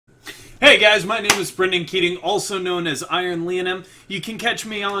Hey guys, my name is Brendan Keating, also known as Iron Leonim. You can catch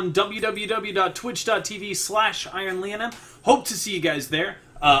me on www.twitch.tv/IronLeonim. Hope to see you guys there.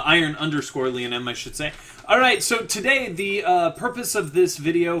 Iron_Leonim, I should say. Alright, so today the purpose of this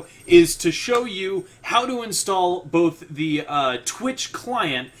video is to show you how to install both the Twitch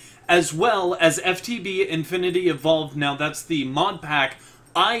client as well as FTB Infinity Evolved. Now that's the mod pack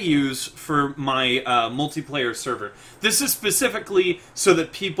I use for my multiplayer server. This is specifically so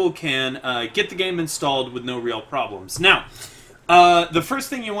that people can get the game installed with no real problems. Now, the first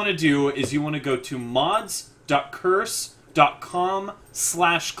thing you want to do is you want to go to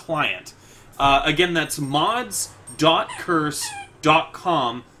mods.curse.com/client. Again, that's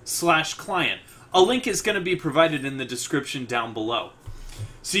mods.curse.com/client. A link is going to be provided in the description down below.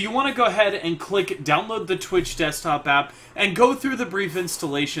 So you want to go ahead and click download the Twitch desktop app and go through the brief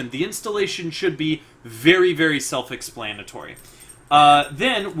installation. The installation should be very, very self-explanatory.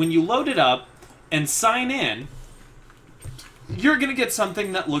 Then, when you load it up and sign in, you're going to get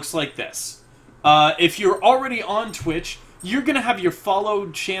something that looks like this. If you're already on Twitch, you're going to have your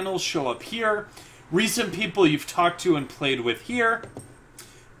followed channels show up here, recent people you've talked to and played with here,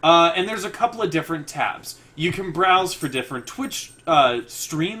 and there's a couple of different tabs. You can browse for different Twitch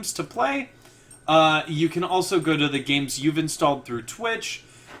streams to play. You can also go to the games you've installed through Twitch.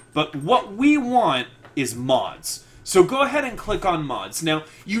 But what we want is mods. So go ahead and click on mods. Now,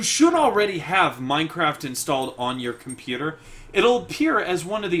 you should already have Minecraft installed on your computer. It'll appear as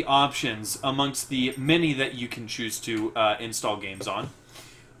one of the options amongst the many that you can choose to install games on.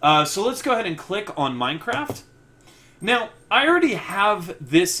 So let's go ahead and click on Minecraft. Now, I already have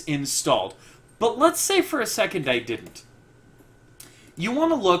this installed. But let's say for a second I didn't. You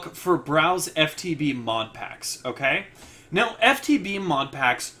want to look for Browse FTB mod packs, okay? Now, FTB mod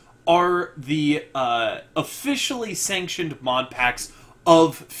packs are the officially sanctioned mod packs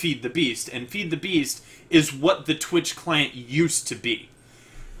of Feed the Beast. And Feed the Beast is what the Twitch client used to be.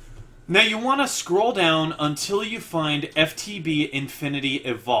 Now, you want to scroll down until you find FTB Infinity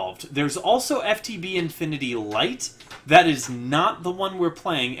Evolved. There's also FTB Infinity Lite. That is not the one we're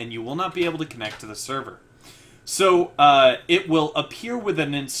playing, and you will not be able to connect to the server. So, it will appear with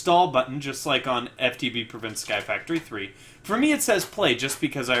an install button, just like on FTB Prevent Sky Factory 3. For me, it says play, just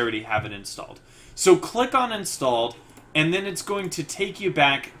because I already have it installed. So, click on installed, and then it's going to take you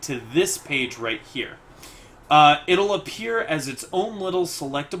back to this page right here. It'll appear as its own little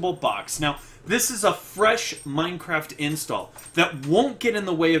selectable box. Now, this is a fresh Minecraft install that won't get in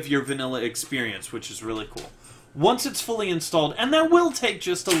the way of your vanilla experience, which is really cool. Once it's fully installed, and that will take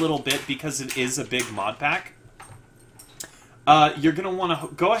just a little bit because it is a big mod pack, you're going to want to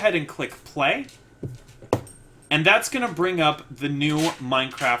go ahead and click play, and that's going to bring up the new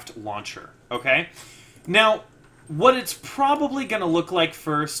Minecraft launcher, okay? Now, what it's probably going to look like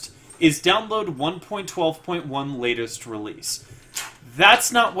first is download 1.12.1 latest release.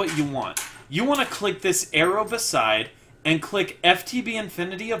 That's not what you want. You want to click this arrow beside and click FTB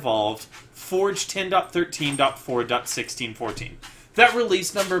Infinity Evolved Forge 10.13.4.1614. That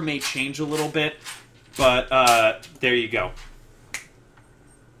release number may change a little bit, but there you go.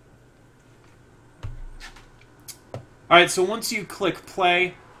 Alright, so once you click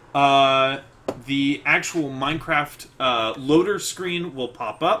play, the actual Minecraft loader screen will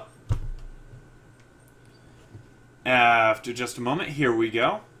pop up. After just a moment, here we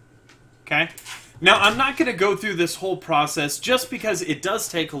go. Okay. Now, I'm not going to go through this whole process just because it does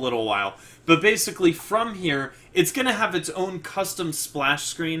take a little while. But basically, from here, it's going to have its own custom splash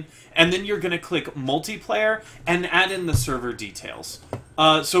screen. And then you're going to click multiplayer and add in the server details.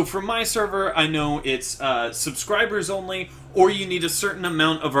 So for my server, I know it's subscribers only, or you need a certain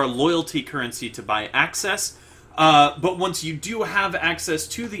amount of our loyalty currency to buy access. But once you do have access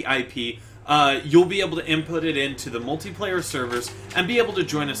to the IP, you'll be able to input it into the multiplayer servers and be able to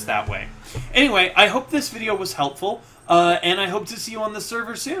join us that way. Anyway, I hope this video was helpful, and I hope to see you on the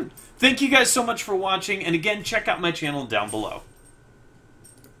server soon. Thank you guys so much for watching, and again, check out my channel down below.